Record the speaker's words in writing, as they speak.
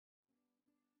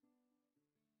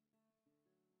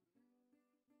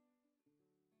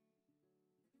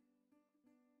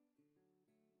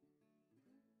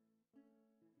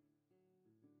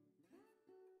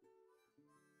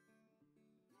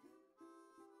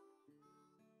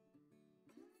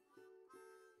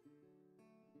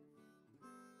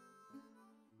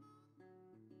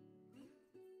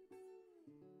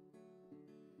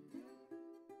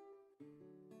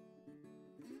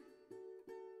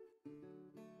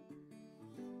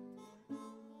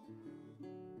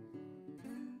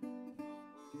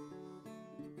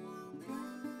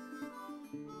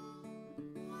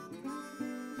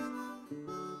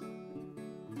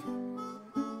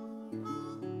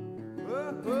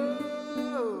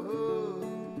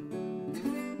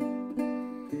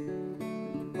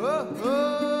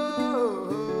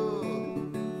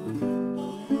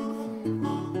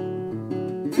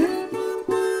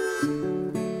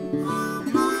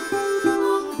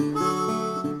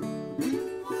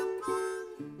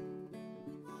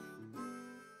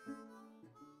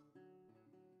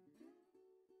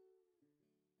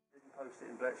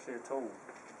Bletchley at all.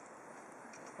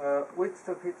 We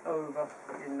took it over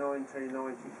in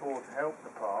 1994 to help the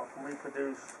park, and we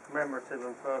produced commemorative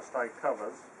and first aid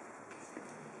covers.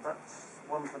 That's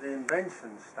one for the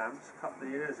invention stamps a couple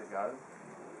of years ago,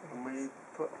 and we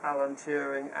put Alan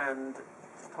Turing and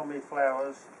Tommy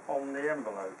Flowers on the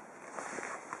envelope.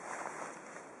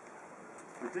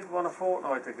 We did one a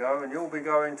fortnight ago, and you'll be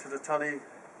going to the Tunney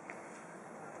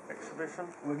exhibition.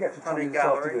 We'll get to Tunney Tunney this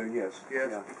Gallery. afternoon, yes. Yes,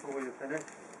 Yeah. before you finish.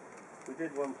 We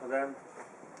did one for them,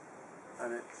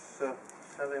 and it's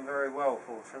selling very well,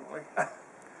 fortunately.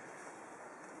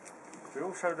 We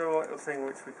also do a little thing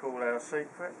which we call our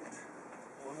secret.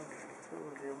 One of the two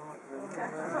of you might remember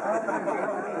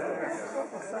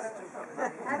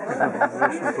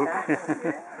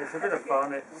that. It's a bit of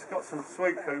fun. It's got some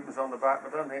sweet coupons on the back,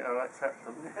 but I don't think they'll accept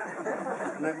them.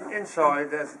 And then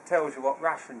inside it tells you what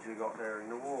rations you got during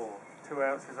the war. 2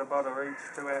 ounces of butter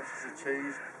each, 2 ounces of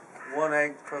cheese, 1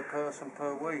 egg per person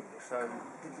per week. So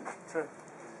to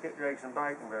get your eggs and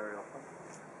bacon very often.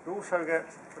 You also get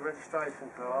the registration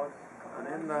card, and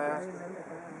in there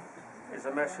is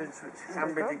a message which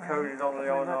can be decoded on the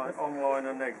online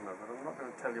enigma, but I'm not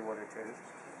going to tell you what it is.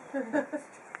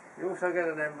 You also get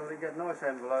an envelope, you get a nice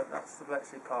envelope. That's the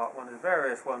Bletchley Park one. There's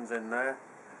various ones in there,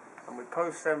 and we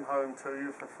post them home to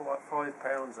you for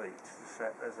 £5 each.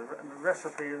 There's a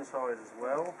recipe inside as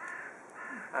well,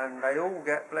 and they all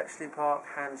get Bletchley Park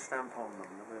hand stamp on them.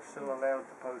 We're still allowed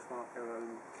to postmark our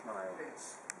own mail.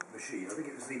 Machine. I think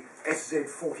it was the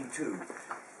SZ42,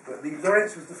 but the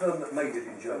Lorenz was the firm that made it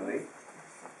in Germany,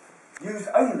 used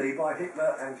only by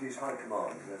Hitler and his high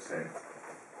command, as I said.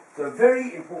 So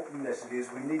very important messages,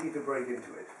 we needed to break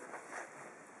into it.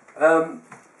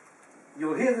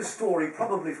 You'll hear the story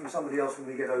probably from somebody else when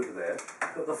we get over there,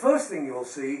 but the first thing you'll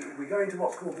see, we go into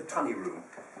what's called the Tunney room.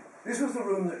 This was the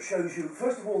room that shows you,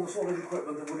 first of all, the sort of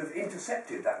equipment that would have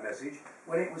intercepted that message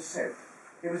when it was sent.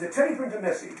 It was a teleprinter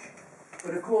message,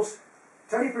 but of course,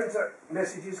 teleprinter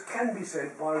messages can be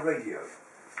sent by radio.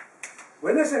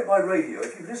 When they're sent by radio,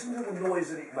 if you listen to the noise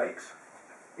that it makes,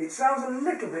 it sounds a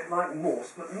little bit like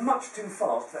Morse, but much too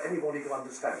fast for anybody to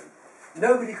understand.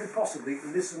 Nobody could possibly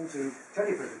listen to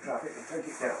teleprinter traffic and take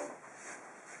it down.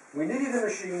 We needed a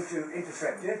machine to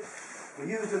intercept it. We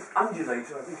used an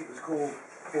undulator, I think it was called,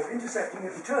 for intercepting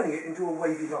it and turning it into a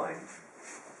wavy line.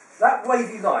 That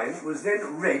wavy line was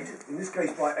then read, in this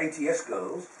case by ATS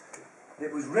girls.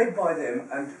 It was read by them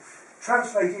and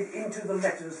translated into the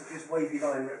letters that this wavy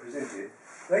line represented.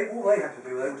 All they had to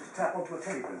do was to tap onto a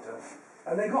teleprinter,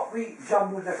 and they got the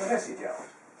jumbled letter message out.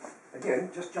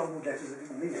 Again, just jumbled letters that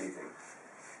didn't mean anything.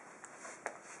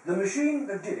 The machine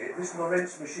that did it, this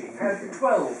Lorenz machine, had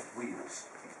 12 wheels,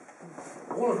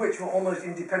 all of which were almost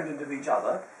independent of each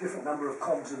other, different number of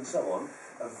cogs and so on,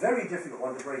 a very difficult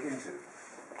one to break into.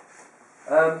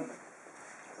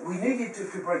 We needed to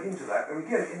break into that, and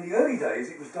again, in the early days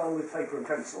it was done with paper and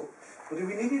pencil, but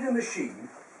we needed a machine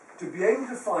to be able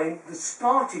to find the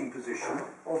starting position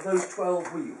of those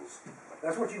 12 wheels.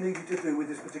 That's what you needed to do with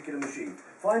this particular machine.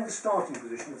 Find the starting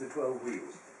position of the 12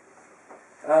 wheels.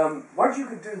 Once you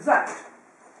could do that,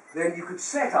 then you could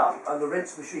set up a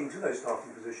Lorenz machine to those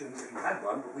starting positions, if you had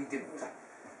one, but we didn't.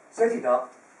 Set it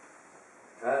up,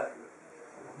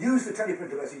 use the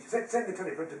teleprinter message, send the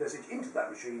teleprinter message into that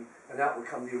machine, and out would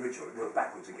come the original. It worked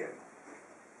backwards again.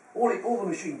 All the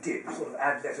machine did was sort of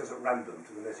add letters at random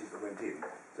to the message that went in,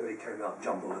 so it came out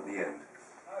jumbled at the end.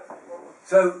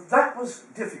 So that was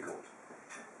difficult,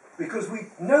 because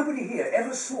nobody here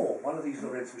ever saw one of these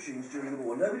Lorenz machines during the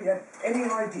war. Nobody had any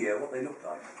idea what they looked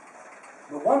like.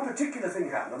 But one particular thing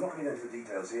happened, I'm not going to go into the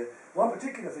details here, one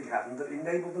particular thing happened that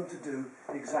enabled them to do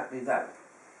exactly that.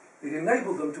 It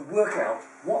enabled them to work out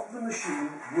what the machine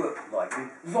worked like, the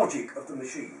logic of the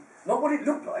machine. Not what it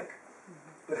looked like,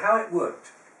 but how it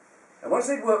worked. And once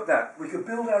they'd worked that, we could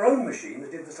build our own machine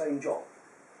that did the same job.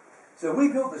 So we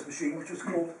built this machine, which was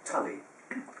called Tunney.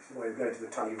 This is the way of going to the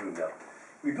Tunney room now.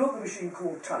 We built the machine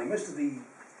called Tunney. Most of the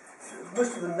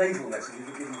naval messages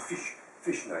were given fish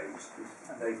names.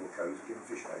 Naval codes were given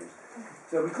fish names.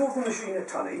 So we called the machine a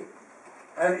Tunney,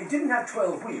 and it didn't have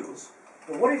 12 wheels,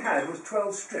 but what it had was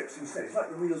 12 strips instead. It's like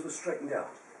the wheels were straightened out.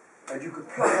 And you could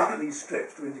plug up these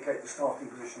strips to indicate the starting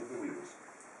position of the wheels.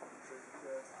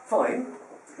 Fine.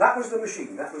 That was the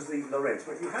machine, that was the Lorenz,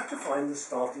 but you had to find the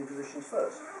starting positions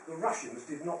first. The Russians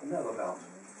did not know about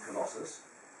Colossus,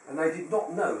 and they did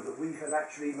not know that we had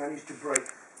actually managed to break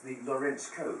the Lorenz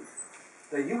code.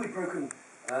 They knew we'd broken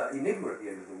Enigma at the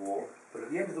end of the war, but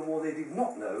at the end of the war they did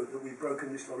not know that we'd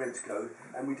broken this Lorenz code,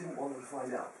 and we didn't want them to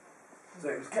find out. So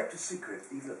it was kept a secret,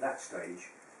 even at that stage,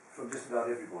 from just about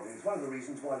everybody. It's one of the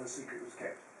reasons why the secret was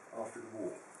kept after the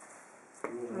war.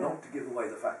 in order not to give away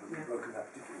the fact that we've broken that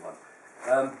particular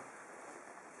one.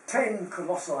 10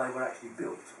 colossi were actually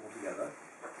built altogether.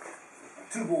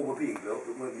 2 more were being built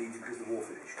that weren't needed because the war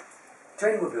finished.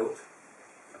 10 were built,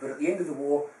 but at the end of the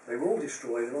war they were all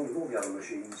destroyed along with all the other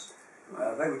machines.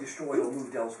 They were destroyed or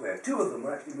moved elsewhere. 2 of them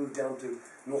were actually moved down to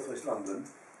northwest London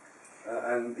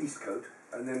and Eastcote,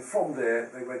 and then from there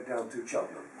they went down to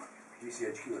Cheltenham,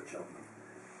 GCHQ at Cheltenham.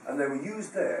 And they were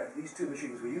used there, these 2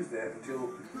 machines were used there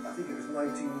until, I think it was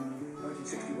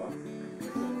 1961.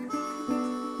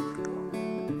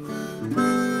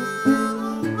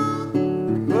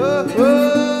 Whoa,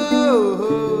 whoa,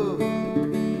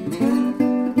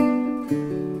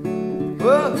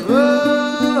 whoa, whoa.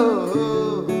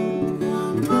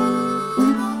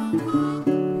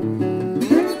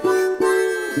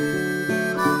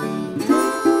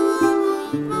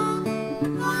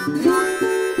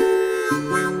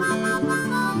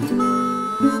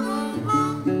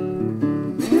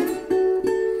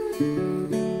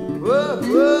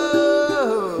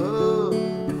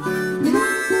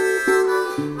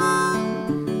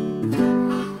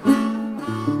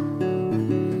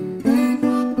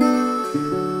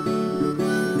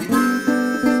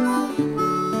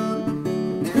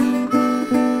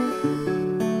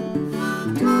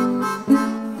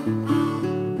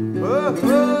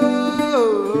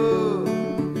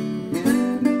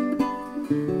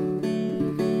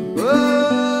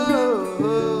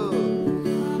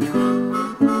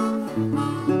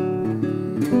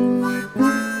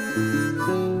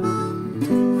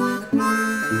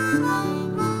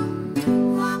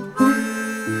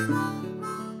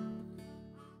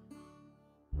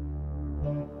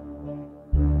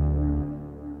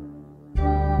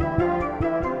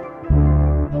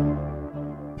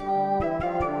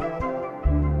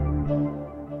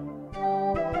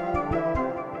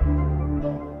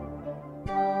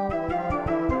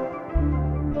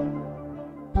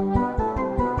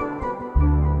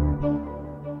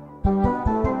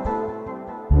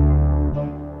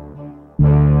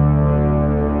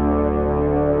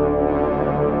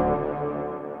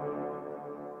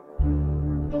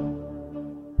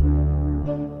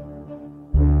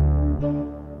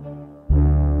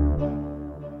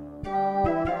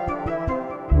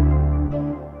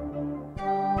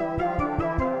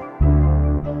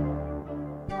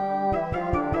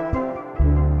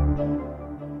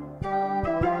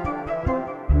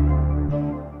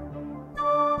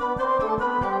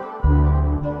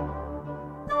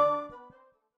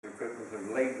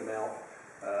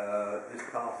 This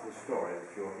part of the story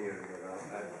that you're hearing about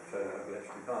at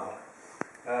Bletchley Park.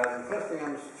 The first thing I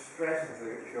must stress,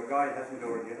 if your guide hasn't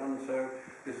already done so,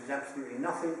 this is absolutely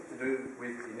nothing to do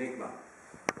with Enigma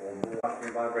or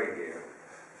monitoring by radio.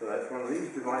 So that's one of these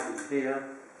devices here,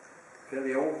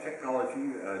 fairly old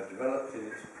technology, developed in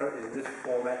this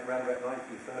format around about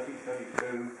 1930,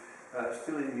 32,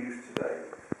 still in use today.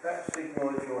 That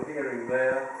signal that you're hearing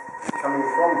there is coming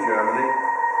from Germany,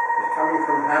 is coming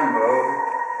from Hamburg,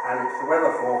 and it's the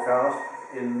weather forecast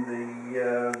in the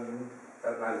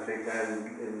Atlantic and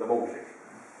in the Baltic.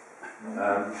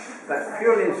 That's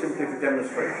purely and simply for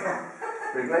demonstration.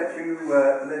 We've let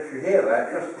you hear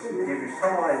that just to give you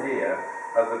some idea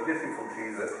of the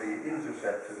difficulty that the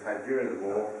interceptors had during the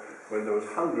war, when there was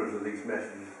hundreds of these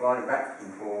messages flying backwards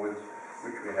and forwards,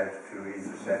 which we had to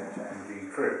intercept and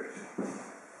decrypt.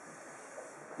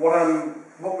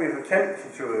 What we've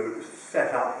attempted to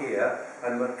set up here,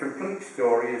 and the complete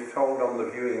story is told on the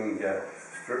viewing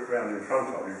strip round in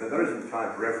front of you, but there isn't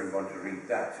time for everyone to read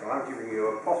that, so I'm giving you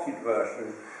a potted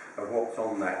version of what's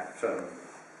on that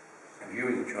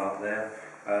viewing chart there.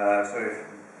 So if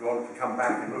you want to come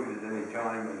back and look at it any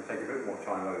time and take a bit more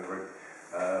time over it,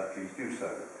 please do so.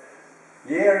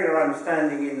 The area I'm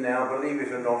standing in now, believe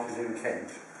it or not, is in Kent.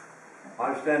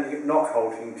 I'm standing at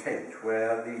Knockholt in Kent,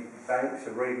 where the banks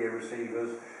of radio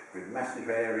receivers with massive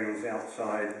aerials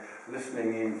outside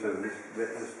listening into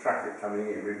this traffic coming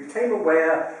in. We became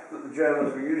aware that the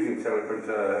Germans were using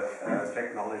teleprinter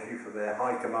technology for their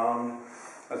high command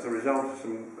as a result of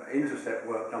some intercept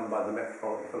work done by the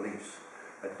Metropolitan Police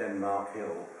at Denmark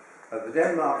Hill. At the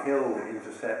Denmark Hill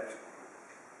intercept,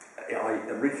 I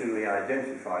originally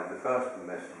identified the first of the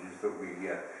messages that we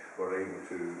were able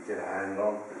to get a hand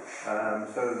on.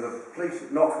 So the police at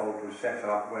Knockholt was set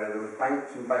up where there was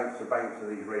banks and banks of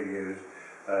these radios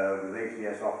with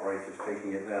ATS operators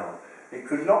taking it down. It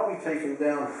could not be taken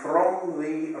down from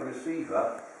the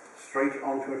receiver straight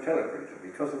onto a teleprinter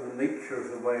because of the nature of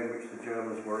the way in which the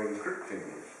Germans were encrypting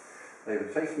it. They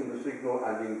were taking the signal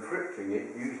and encrypting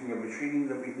it using a machine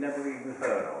that we'd never even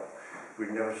heard of.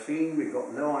 We'd never seen, we've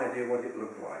got no idea what it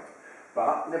looked like.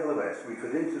 But nevertheless, we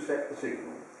could intercept the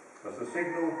signal. was the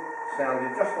signal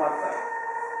sounded just like that.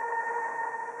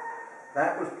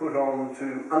 That was put on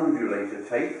to undulator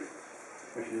tape,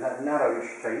 which is that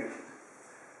narrowish tape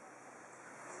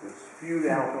that's spewed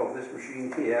out of this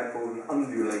machine here called an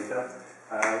undulator,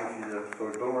 which is a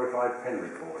sort of glorified pen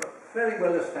recorder. Very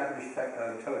well established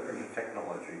teleprinter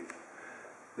technology.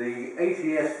 The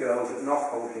ATS girls at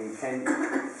Knockholt in Kent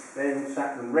then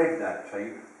sat and read that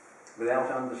tape without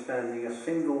understanding a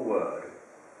single word.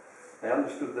 They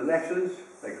understood the letters,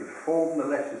 they could form the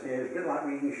letters here, it's a bit like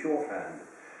reading shorthand.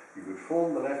 You could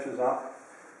form the letters up,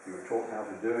 you were taught how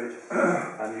to do it,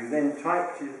 and you then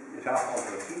typed it up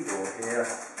onto a keyboard here,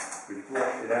 which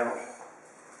brought it out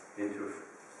into a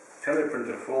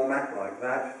teleprinter format like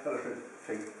that, teleprinter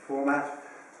tape format,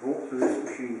 brought to this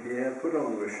machine here, put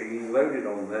on the machine, load it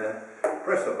on there,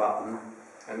 press a button,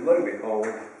 and lo and behold,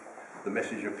 the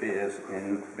message appears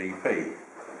in BP.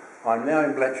 I'm now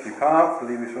in Bletchley Park,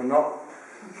 believe it or not.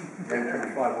 The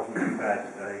M25 wasn't too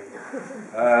bad today.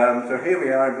 So here we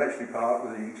are in Bletchley Park,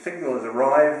 the signal has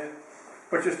arrived,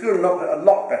 but you're still not a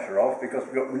lot better off because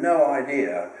we've got no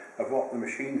idea of what the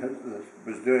machine that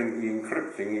was doing the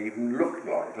encrypting even looked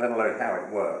like, let alone how it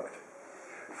worked.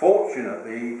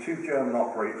 Fortunately, two German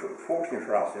operators, fortunately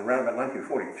for us, in around about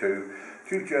 1942,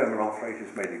 two German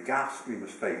operators made a ghastly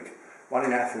mistake, one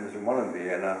in Athens and one in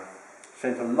Vienna,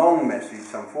 sent a long message,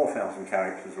 some 4,000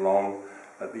 characters long.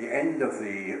 At the end of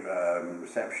the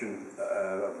reception,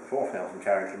 4,000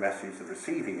 character message, the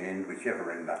receiving end,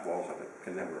 whichever end that was, I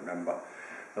can never remember,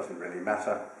 doesn't really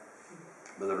matter.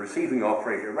 But the receiving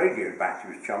operator radioed back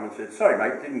to his chum and said, "Sorry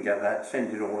mate, didn't get that,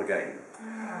 send it all again."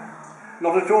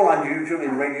 Not at all unusual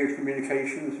in radio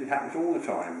communications, it happens all the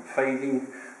time. Fading,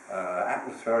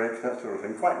 atmospherics, that sort of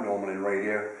thing, quite normal in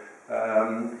radio.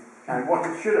 And what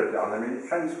it should have done, I mean, it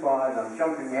transpired, I'm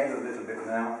jumping ahead a little bit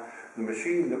now, the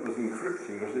machine that was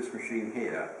encrypting was this machine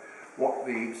here. What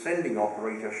the sending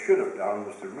operator should have done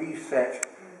was to reset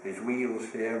his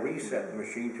wheels here, reset the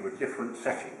machine to a different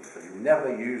setting, so you never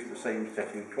use the same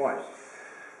setting twice.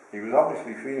 He was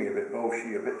obviously feeling a bit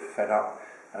bolshy, a bit fed up,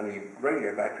 and he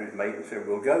radioed back to his mate and said,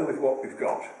 "We'll go with what we've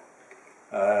got."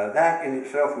 That in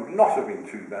itself would not have been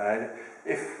too bad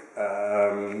if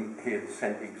he had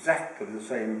sent exactly the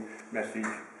same message,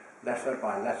 letter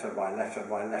by letter by letter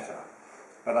by letter.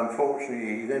 But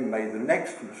unfortunately he then made the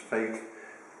next mistake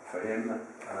for him,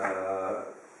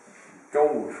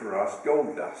 gold for us,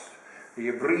 gold dust. He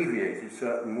abbreviated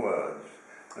certain words,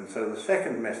 and so the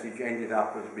second message ended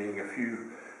up as being a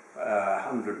few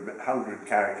hundred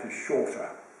characters shorter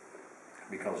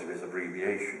because of his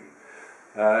abbreviation.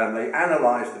 They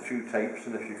analysed the two tapes,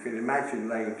 and if you can imagine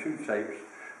laying two tapes,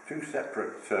 two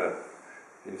separate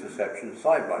interceptions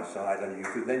side by side, and you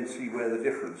could then see where the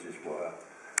differences were.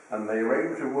 And they were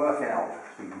able to work out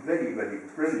some very, very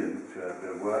brilliant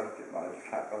work by a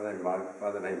chap by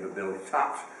the name of Bill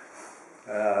Tutt,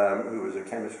 who was a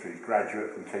chemistry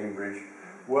graduate from Cambridge,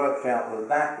 worked out that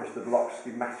that was the block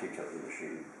schematic of the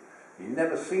machine. He'd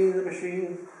never seen the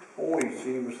machine, all he'd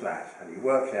seen was that, and he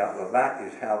worked out that that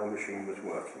is how the machine was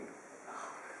working.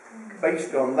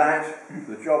 Based on that,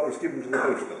 the job was given to the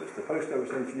post office. The post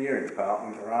office engineering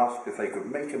department were asked if they could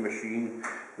make a machine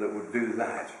that would do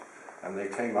that, and they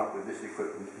came up with this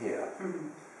equipment here,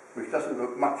 which doesn't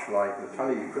look much like the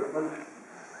Tully equipment,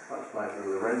 much like the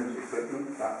Lorenz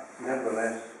equipment, but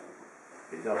nevertheless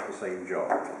it does the same job.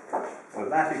 So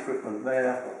that equipment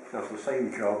there does the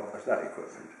same job as that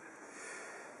equipment.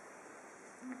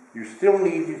 You still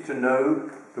needed to know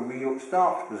the wheel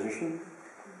start position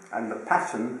and the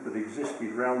pattern that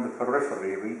existed around the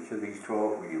periphery of each of these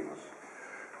 12 wheels.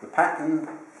 The pattern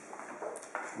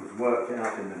was worked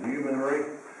out in the numerary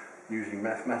using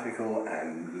mathematical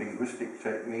and linguistic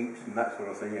techniques and that sort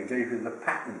of thing, and gave you the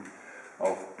pattern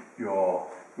of your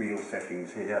wheel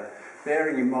settings here,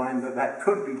 bearing in mind that that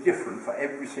could be different for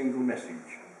every single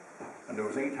message, and there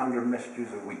was 800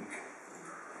 messages a week.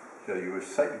 So you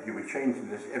were changing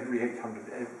this every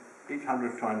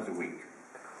 800 times a week.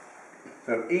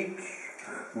 So each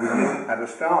wheel had a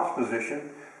start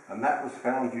position, and that was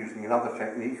found using another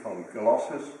technique on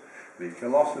Colossus. The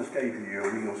Colossus gave you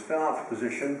your wheel start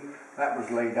position. That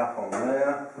was laid up on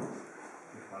there.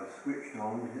 If I switch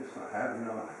on, yes I have,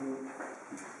 no I haven't.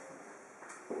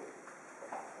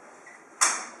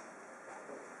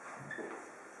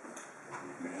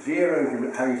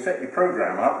 Zero, how you set your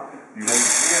program up, you then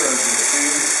zero the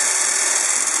machine.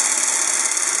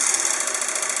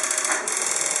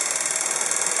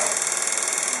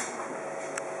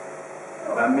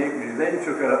 And you then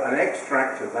took an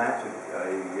extract of that,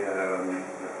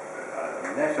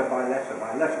 letter by letter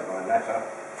by letter by letter,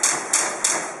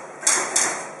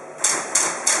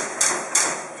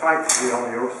 typed it on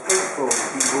your straightforward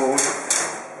keyboard,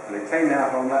 and it came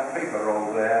out on that paper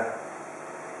roll there,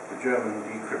 the German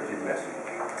decrypted message,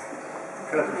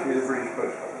 courtesy of the British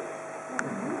Post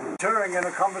Office. Touring in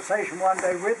a conversation one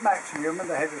day with Max Newman,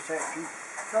 the head of section,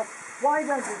 so why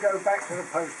don't you go back to the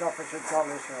post office at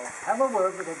Dollis Hill, have a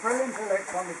word with a brilliant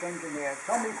electronic engineer,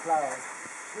 Tommy Flowers,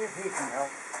 see if he can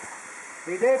help.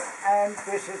 He did, and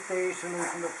this is the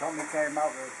solution that Tommy came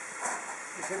up with.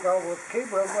 He said, well, we'll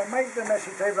make the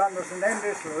message they run as an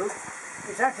endless loop.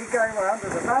 It's actually going around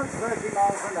at about 30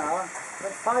 miles an hour,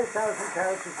 at 5,000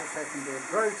 characters a second being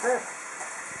processed.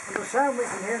 And the sound we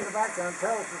can hear in the background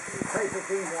tells us that the paper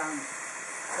being round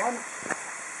once,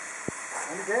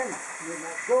 and again, in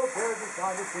that short period of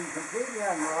time it's been completely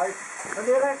unright, and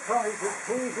the electronics is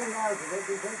teasing out of it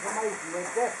this information we're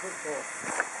desperate for,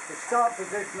 the start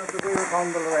position of the wheels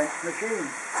on the Lorentz machine.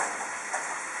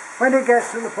 When it gets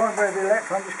to the point where the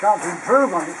electronics can't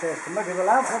improve on its estimate, it will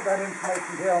output that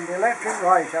information here on the electric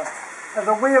writer as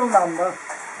a wheel number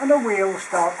and a wheel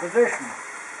start position.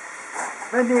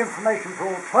 When the information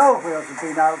for all 12 wheels has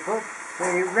been output,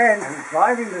 the Wren who's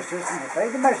driving the system will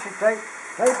take the message tape,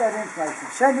 take that information,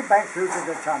 send it back through to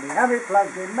the tummy, have it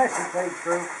plugged in, message tape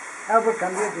through, and will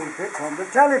come your decrypt from the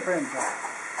teleprinter.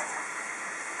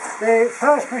 The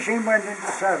first machine went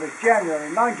into service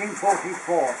January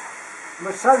 1944 and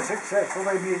was so successful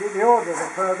they immediately ordered a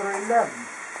further 11.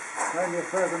 Only a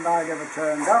further 9 ever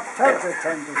turned up, took the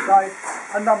 10 to site,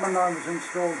 and number 9 was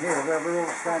installed here where we're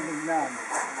all standing now.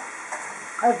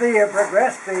 As the year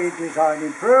progressed, the design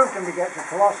improved and we get to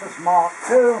Colossus Mark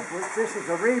II, which this is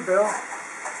a rebuild.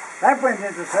 That went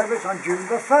into service on June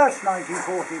the 1st,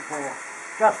 1944,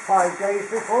 just 5 days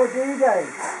before D-Day.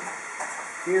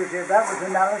 The beauty of that was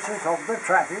analysis of the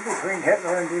traffic between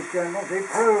Hitler and his generals. It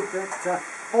proved that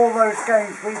all those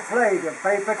games we played of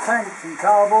paper tanks and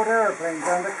cardboard aeroplanes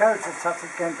under coasts such as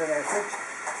Kent and Essex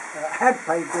had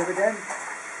paid dividends.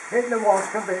 Hitler was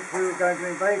convinced we were going to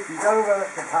invade from Dover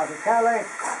to Pas-de-Calais,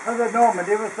 and that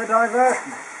Normandy was the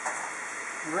diversion.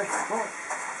 The rest, of course,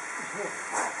 is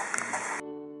here.